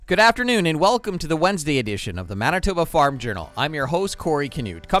Good afternoon and welcome to the Wednesday edition of the Manitoba Farm Journal. I'm your host, Corey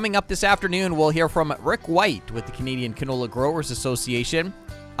Canute. Coming up this afternoon, we'll hear from Rick White with the Canadian Canola Growers Association.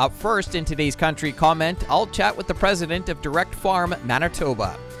 Up first in today's Country Comment, I'll chat with the president of Direct Farm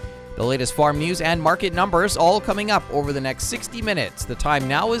Manitoba. The latest farm news and market numbers all coming up over the next 60 minutes. The time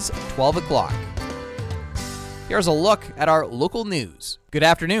now is 12 o'clock. Here's a look at our local news. Good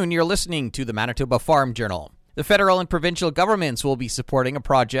afternoon, you're listening to the Manitoba Farm Journal. The federal and provincial governments will be supporting a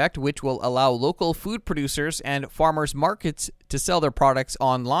project which will allow local food producers and farmers markets to sell their products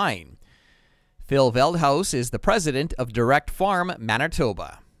online. Phil Veldhuis is the president of Direct Farm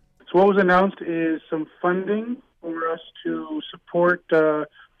Manitoba. So what was announced is some funding for us to support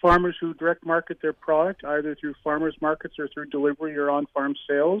farmers who direct market their product, either through farmers markets or through delivery or on-farm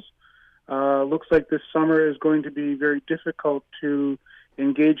sales. Looks like this summer is going to be very difficult to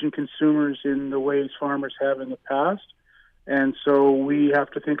engaging consumers in the ways farmers have in the past. And so we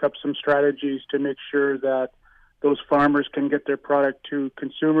have to think up some strategies to make sure that those farmers can get their product to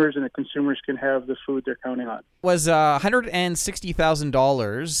consumers and the consumers can have the food they're counting on. Was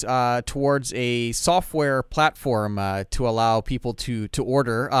 $160,000 towards a software platform to allow people to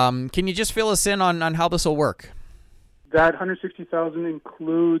order. Can you just fill us in on how this will work? That $160,000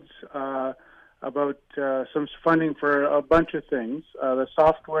 includes about some funding for a bunch of things. The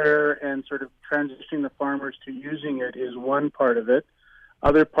software and sort of transitioning the farmers to using it is one part of it.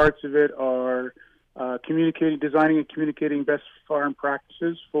 Other parts of it are designing and communicating best farm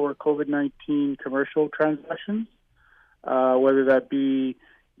practices for COVID-19 commercial transactions, whether that be,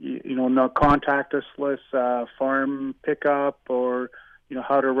 not contactless farm pickup or,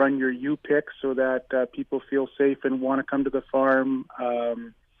 how to run your U-Pick so that people feel safe and want to come to the farm,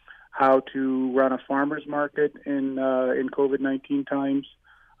 how to run a farmer's market in COVID-19 times.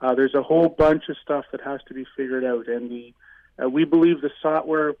 There's a whole bunch of stuff that has to be figured out, and we believe the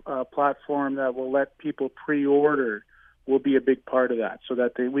software platform that will let people pre-order will be a big part of that. So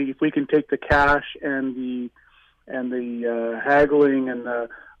that if we can take the cash and the haggling and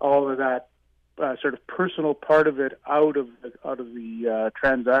all of that sort of personal part of it out of the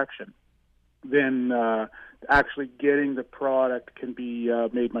transaction, then actually getting the product can be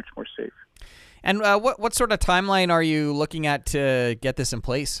made much more safe. And what sort of timeline are you looking at to get this in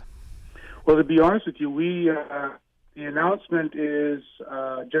place? Well, to be honest with you, the announcement is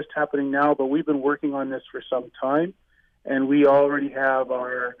just happening now, but we've been working on this for some time, and we already have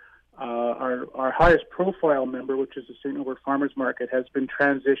our highest profile member, which is the St. Norbert Farmers Market, has been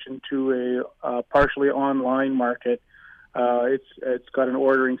transitioned to a partially online market. It's got an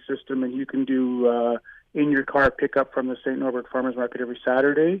ordering system, and you can do in-your-car pickup from the St. Norbert Farmers Market every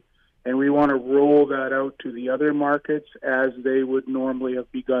Saturday. And we want to roll that out to the other markets as they would normally have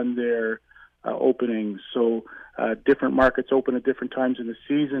begun their openings. So different markets open at different times in the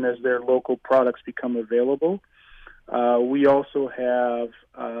season as their local products become available. We also have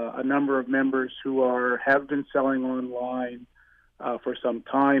a number of members who have been selling online for some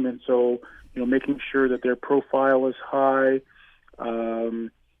time, and so making sure that their profile is high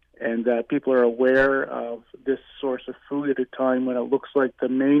and that people are aware of this source of food at a time when it looks like the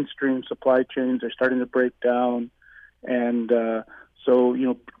mainstream supply chains are starting to break down, and so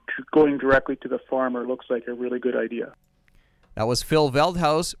going directly to the farmer looks like a really good idea. That was Phil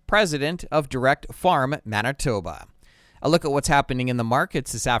Veldhuis, president of Direct Farm Manitoba. A look at what's happening in the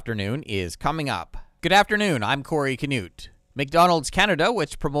markets this afternoon is coming up. Good afternoon, I'm Corey Canute. McDonald's Canada,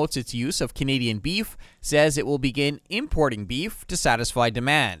 which promotes its use of Canadian beef, says it will begin importing beef to satisfy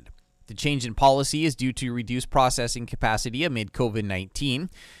demand. The change in policy is due to reduced processing capacity amid COVID-19.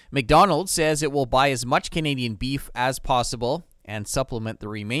 McDonald's says it will buy as much Canadian beef as possible and supplement the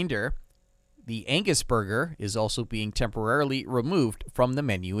remainder. The Angus burger is also being temporarily removed from the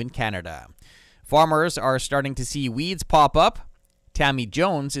menu in Canada. Farmers are starting to see weeds pop up. Tammy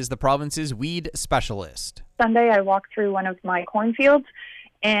Jones is the province's weed specialist. Sunday, I walked through one of my cornfields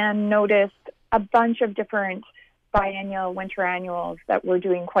and noticed a bunch of different biennial winter annuals that were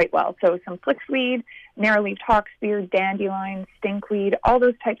doing quite well. So some flaxweed, narrow-leaf hawksbeard, dandelion, stinkweed, all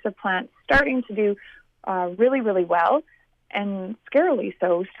those types of plants starting to do really, really well, and scarily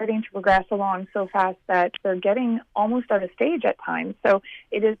so, starting to progress along so fast that they're getting almost out of stage at times. So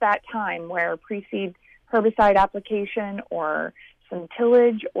it is that time where pre-seed herbicide application or some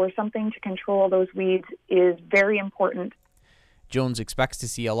tillage or something to control those weeds is very important. Jones expects to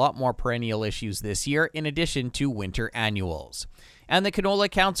see a lot more perennial issues this year in addition to winter annuals. And the Canola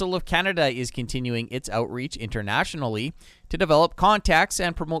Council of Canada is continuing its outreach internationally to develop contacts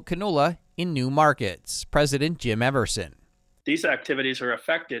and promote canola in new markets. President Jim Everson. These activities are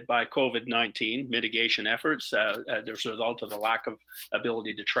affected by COVID-19 mitigation efforts as a result of the lack of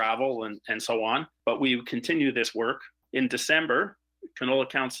ability to travel and so on. But we continue this work. In December, canola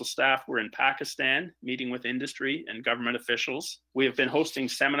council staff were in Pakistan meeting with industry and government officials. We have been hosting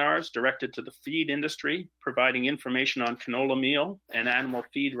seminars directed to the feed industry, providing information on canola meal and animal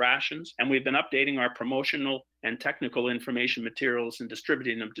feed rations. And we've been updating our promotional and technical information materials and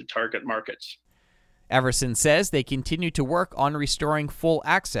distributing them to target markets. Everson says they continue to work on restoring full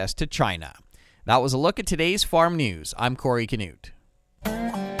access to China. That was a look at today's Farm News. I'm Corey Canute.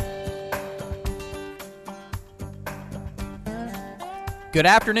 Good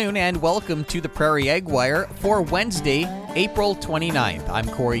afternoon and welcome to the Prairie Ag Wire for Wednesday, April 29th. I'm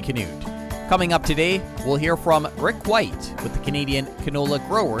Corey Canute. Coming up today, we'll hear from Rick White with the Canadian Canola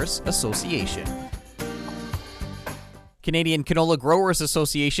Growers Association. Canadian Canola Growers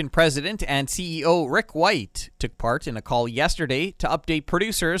Association President and CEO Rick White took part in a call yesterday to update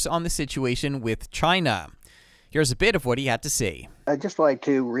producers on the situation with China. Here's a bit of what he had to say. I'd just like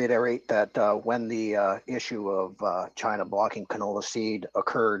to reiterate that when the issue of China blocking canola seed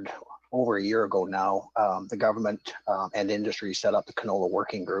occurred over a year ago now, the government and industry set up the Canola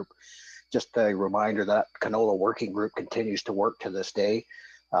Working Group. Just a reminder that Canola Working Group continues to work to this day.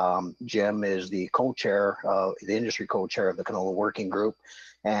 Jim is the co-chair, the industry co-chair of the Canola Working Group,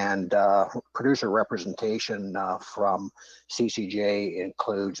 and producer representation from CCJ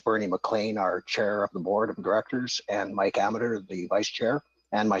includes Bernie McLean, our chair of the board of directors, and Mike Amater, the vice chair,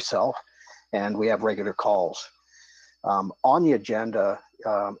 and myself, and we have regular calls. On the agenda,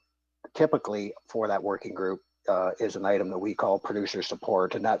 typically for that working group, is an item that we call producer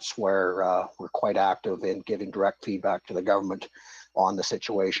support, and that's where we're quite active in giving direct feedback to the government on the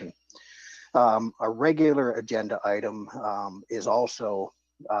situation. A regular agenda item is also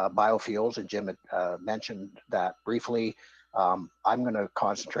biofuels, and Jim had mentioned that briefly. I'm going to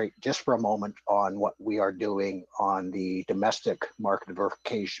concentrate just for a moment on what we are doing on the domestic market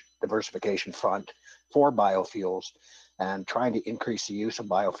diversification front for biofuels and trying to increase the use of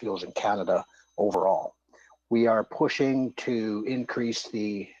biofuels in Canada overall. We are pushing to increase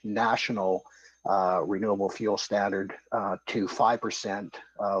the national renewable fuel standard to 5%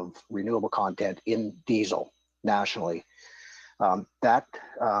 of renewable content in diesel nationally. That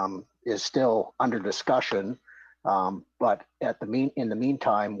is still under discussion, but in the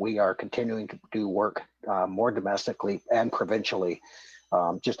meantime, we are continuing to do work more domestically and provincially.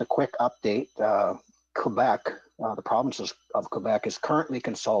 Just a quick update, Quebec, the province of Quebec is currently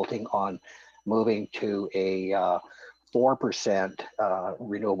consulting on moving to a 4%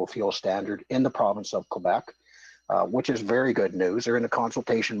 renewable fuel standard in the province of Quebec, which is very good news. They're in a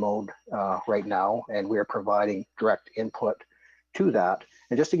consultation mode right now, and we are providing direct input to that.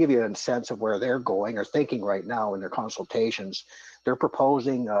 And just to give you a sense of where they're going or thinking right now in their consultations, they're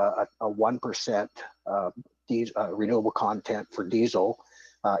proposing a 1% renewable content for diesel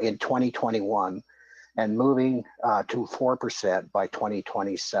in 2021 and moving to 4% by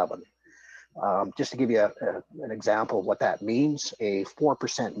 2027. Just to give you an example of what that means, a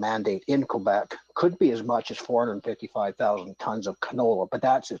 4% mandate in Quebec could be as much as 455,000 tons of canola, but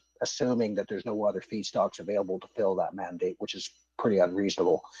that's assuming that there's no other feedstocks available to fill that mandate, which is pretty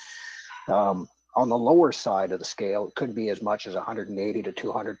unreasonable. On the lower side of the scale, it could be as much as 180 to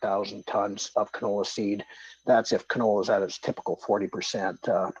 200,000 tons of canola seed. That's if canola is at its typical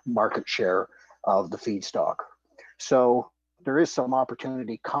 40% market share of the feedstock. So there is some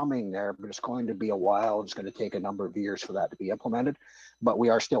opportunity coming there, but it's going to be a while. It's going to take a number of years for that to be implemented. But we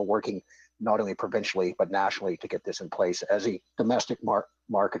are still working not only provincially, but nationally to get this in place as a domestic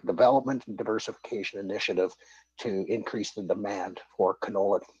market development and diversification initiative to increase the demand for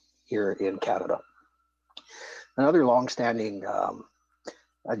canola here in Canada. Another longstanding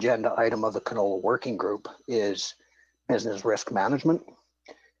agenda item of the Canola Working Group is business risk management.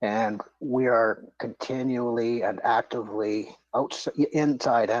 And we are continually and actively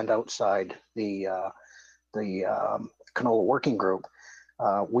inside and outside the Canola Working Group.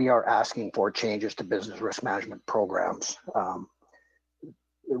 We are asking for changes to business risk management programs.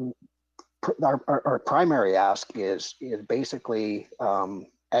 Our primary ask is basically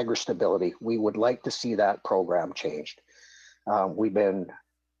agri-stability. We would like to see that program changed. We've been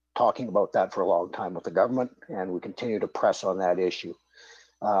talking about that for a long time with the government, and we continue to press on that issue.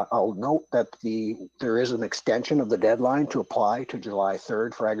 I'll note that there is an extension of the deadline to apply to July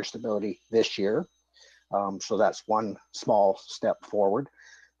 3rd for agri-stability this year. So that's one small step forward.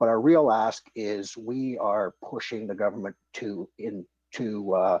 But our real ask is we are pushing the government to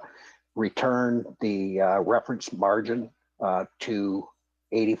return the reference margin to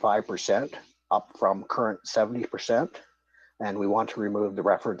 85%, up from current 70%. and we want to remove the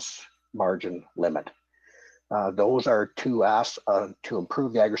reference margin limit. Those are two asks to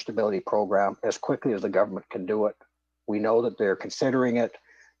improve the agri-stability program as quickly as the government can do it. We know that they're considering it,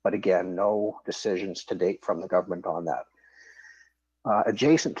 but again, no decisions to date from the government on that.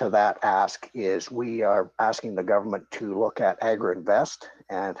 Adjacent to that ask is we are asking the government to look at Agri-Invest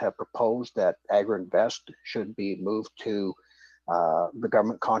and have proposed that Agri-Invest should be moved to the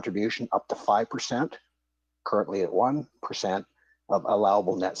government contribution up to 5%, currently at 1% of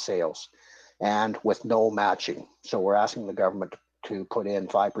allowable net sales, and with no matching. So we're asking the government to put in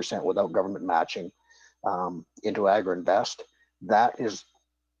 5% without government matching into Agri-Invest. That is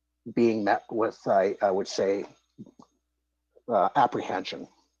being met with, I would say, apprehension,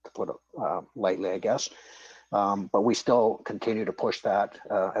 to put it lightly, I guess. But we still continue to push that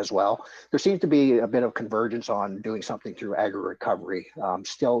as well. There seems to be a bit of convergence on doing something through agri-recovery,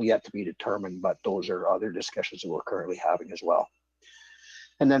 still yet to be determined, but those are other discussions that we're currently having as well.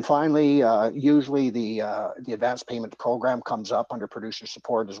 And then finally, usually the advanced payment program comes up under producer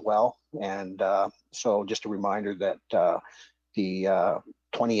support as well. And so just a reminder that the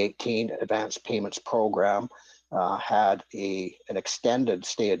 2018 advanced payments program had an extended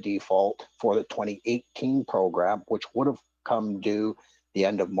stay of default for the 2018 program, which would have come due the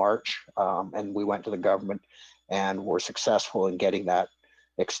end of March. And we went to the government and were successful in getting that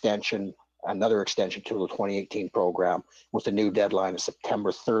extension, another extension to the 2018 program with a new deadline of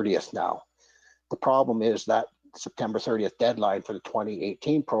September 30th now. The problem is that September 30th deadline for the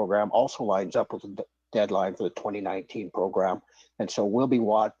 2018 program also lines up with the deadline for the 2019 program. And so we'll be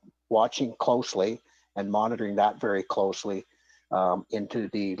watching closely and monitoring that very closely into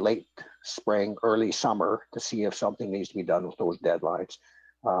the late spring, early summer to see if something needs to be done with those deadlines.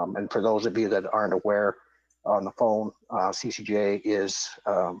 And for those of you that aren't aware on the phone, CCJ is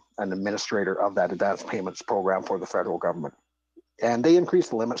an administrator of that advanced payments program for the federal government. And they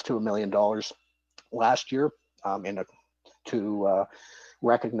increased the limits to $1 million last year to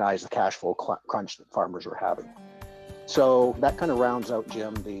recognize the cash flow crunch that farmers were having. So that kind of rounds out,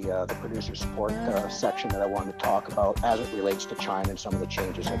 Jim, the producer support section that I wanted to talk about as it relates to China and some of the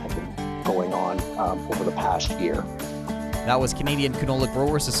changes that have been going on over the past year. That was Canadian Canola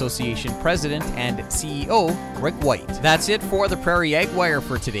Growers Association President and CEO Rick White. That's it for the Prairie Ag Wire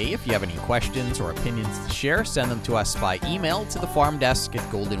for today. If you have any questions or opinions to share, send them to us by email to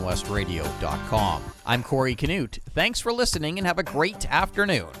thefarmdesk@goldenwestradio.com. I'm Corey Canute. Thanks for listening and have a great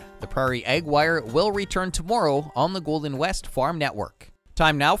afternoon. The Prairie Ag Wire will return tomorrow on the Golden West Farm Network.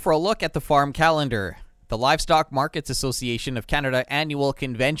 Time now for a look at the farm calendar. The Livestock Markets Association of Canada annual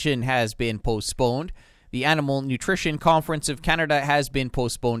convention has been postponed. The Animal Nutrition Conference of Canada has been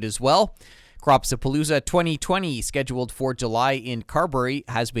postponed as well. Cropsapalooza 2020, scheduled for July in Carberry,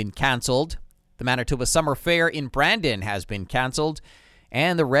 has been cancelled. The Manitoba Summer Fair in Brandon has been cancelled.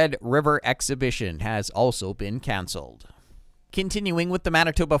 And the Red River Exhibition has also been cancelled. Continuing with the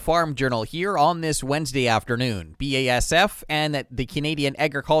Manitoba Farm Journal here on this Wednesday afternoon, BASF and the Canadian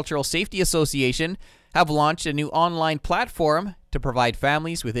Agricultural Safety Association have launched a new online platform to provide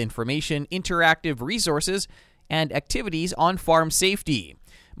families with information, interactive resources, and activities on farm safety.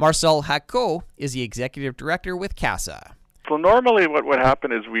 Marcel Hacot is the executive director with CASA. So normally what would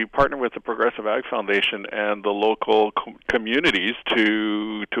happen is we partner with the Progressive Ag Foundation and the local communities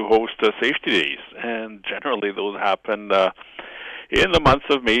to host safety days. And generally those happen in the months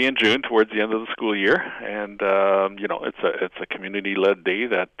of May and June towards the end of the school year. And, it's a community-led day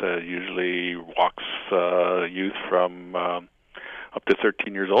that usually walks youth from up to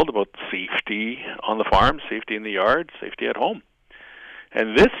 13 years old about safety on the farm, safety in the yard, safety at home.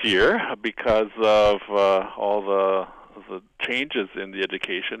 And this year, because of all the changes in the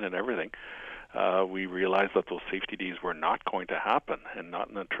education and everything, we realized that those safety days were not going to happen and not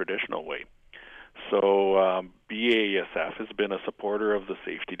in a traditional way. So BASF has been a supporter of the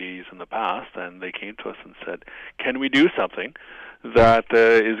safety days in the past, and they came to us and said, can we do something that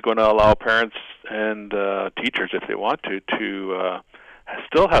is going to allow parents and teachers, if they want to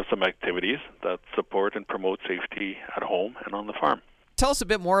still have some activities that support and promote safety at home and on the farm. Tell us a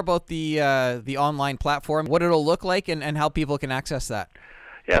bit more about the online platform, what it'll look like, and how people can access that.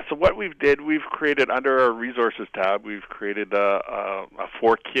 Yeah, so what we've created under our resources tab, we've created a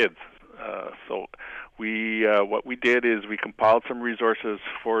for kids. So what we did is we compiled some resources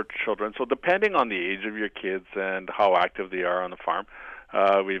for children. So depending on the age of your kids and how active they are on the farm,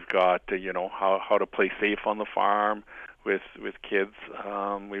 we've got how to play safe on the farm with kids.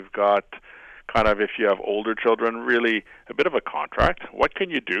 We've got kind of, if you have older children, really a bit of a contract. What can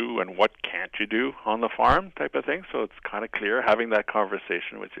you do and what can't you do on the farm type of thing? So it's kind of clear having that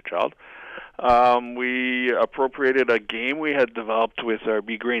conversation with your child. we appropriated a game we had developed with our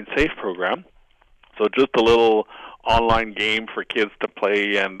Be Grain Safe program. So just a little online game for kids to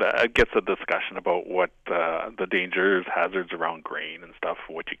play, and it gets a discussion about what the dangers, hazards around grain and stuff,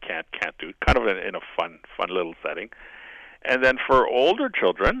 what you can't do, kind of in a fun little setting. And then for older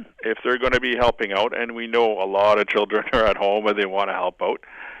children, if they're going to be helping out, and we know a lot of children are at home and they want to help out,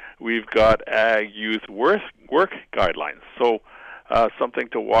 we've got Ag Youth Work Guidelines. So something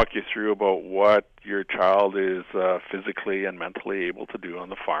to walk you through about what your child is physically and mentally able to do on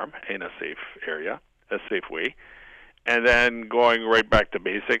the farm in a safe way. And then going right back to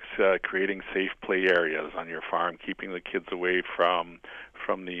basics, creating safe play areas on your farm, keeping the kids away from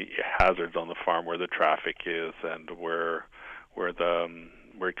the hazards on the farm where the traffic is and where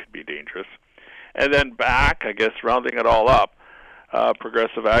it could be dangerous. And then back, I guess, rounding it all up,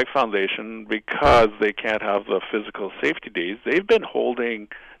 Progressive Ag Foundation, because they can't have the physical safety days, they've been holding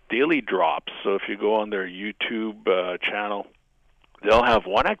daily drops. So if you go on their YouTube channel, they'll have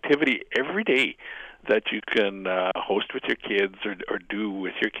one activity every day that you can host with your kids or do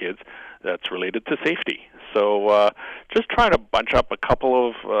with your kids that's related to safety. So just trying to bunch up a couple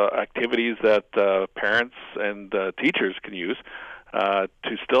of activities that parents and teachers can use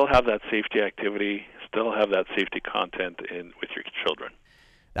to still have that safety activity, still have that safety content with your children.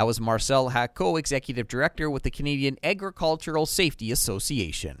 That was Marcel Hacot, Executive Director with the Canadian Agricultural Safety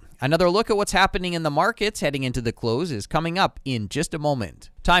Association. Another look at what's happening in the markets heading into the close is coming up in just a moment.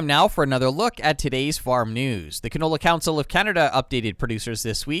 Time now for another look at today's farm news. The Canola Council of Canada updated producers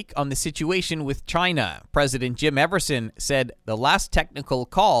this week on the situation with China. President Jim Everson said the last technical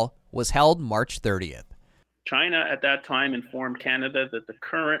call was held March 30th. China at that time informed Canada that the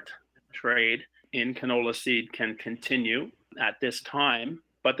current trade in canola seed can continue at this time,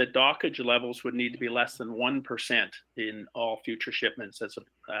 but the dockage levels would need to be less than 1% in all future shipments as of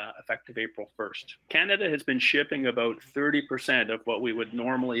effective April 1st. Canada has been shipping about 30% of what we would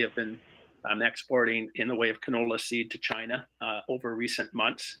normally have been exporting in the way of canola seed to China over recent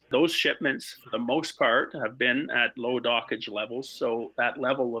months. Those shipments, for the most part, have been at low dockage levels, so that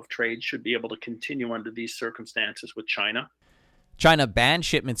level of trade should be able to continue under these circumstances with China. China banned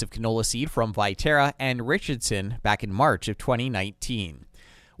shipments of canola seed from Viterra and Richardson back in March of 2019.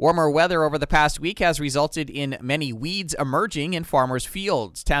 Warmer weather over the past week has resulted in many weeds emerging in farmers'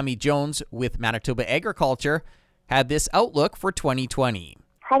 fields. Tammy Jones with Manitoba Agriculture had this outlook for 2020.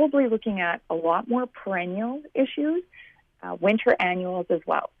 Probably looking at a lot more perennial issues, winter annuals as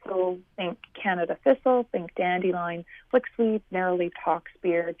well. So think Canada thistle, think dandelion, flickweed, narrowleaf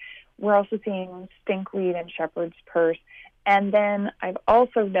hawksbeard. We're also seeing stinkweed and shepherd's purse. And then I've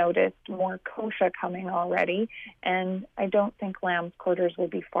also noticed more kochia coming already, and I don't think lamb's quarters will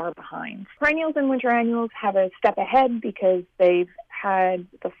be far behind. Perennials and winter annuals have a step ahead because they've had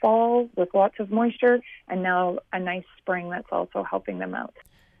the fall with lots of moisture and now a nice spring that's also helping them out.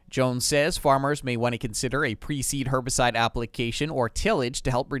 Jones says farmers may want to consider a pre-seed herbicide application or tillage to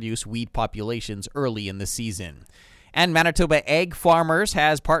help reduce weed populations early in the season. And Manitoba Egg Farmers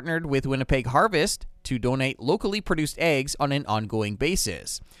has partnered with Winnipeg Harvest to donate locally produced eggs on an ongoing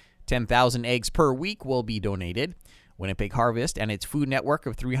basis. 10,000 eggs per week will be donated. Winnipeg Harvest and its food network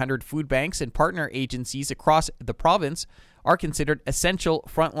of 300 food banks and partner agencies across the province are considered essential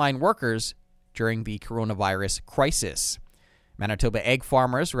frontline workers during the coronavirus crisis. Manitoba Egg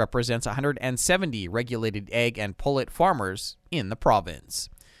Farmers represents 170 regulated egg and pullet farmers in the province.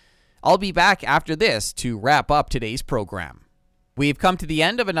 I'll be back after this to wrap up today's program. We've come to the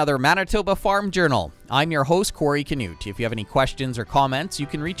end of another Manitoba Farm Journal. I'm your host, Corey Canute. If you have any questions or comments, you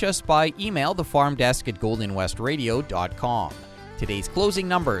can reach us by email, thefarmdesk@goldenwestradio.com. Today's closing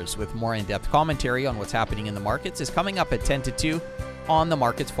numbers with more in-depth commentary on what's happening in the markets is coming up at 10 to 2 on the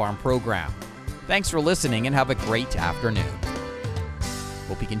Markets Farm program. Thanks for listening and have a great afternoon.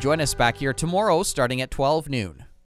 Hope you can join us back here tomorrow starting at 12 noon.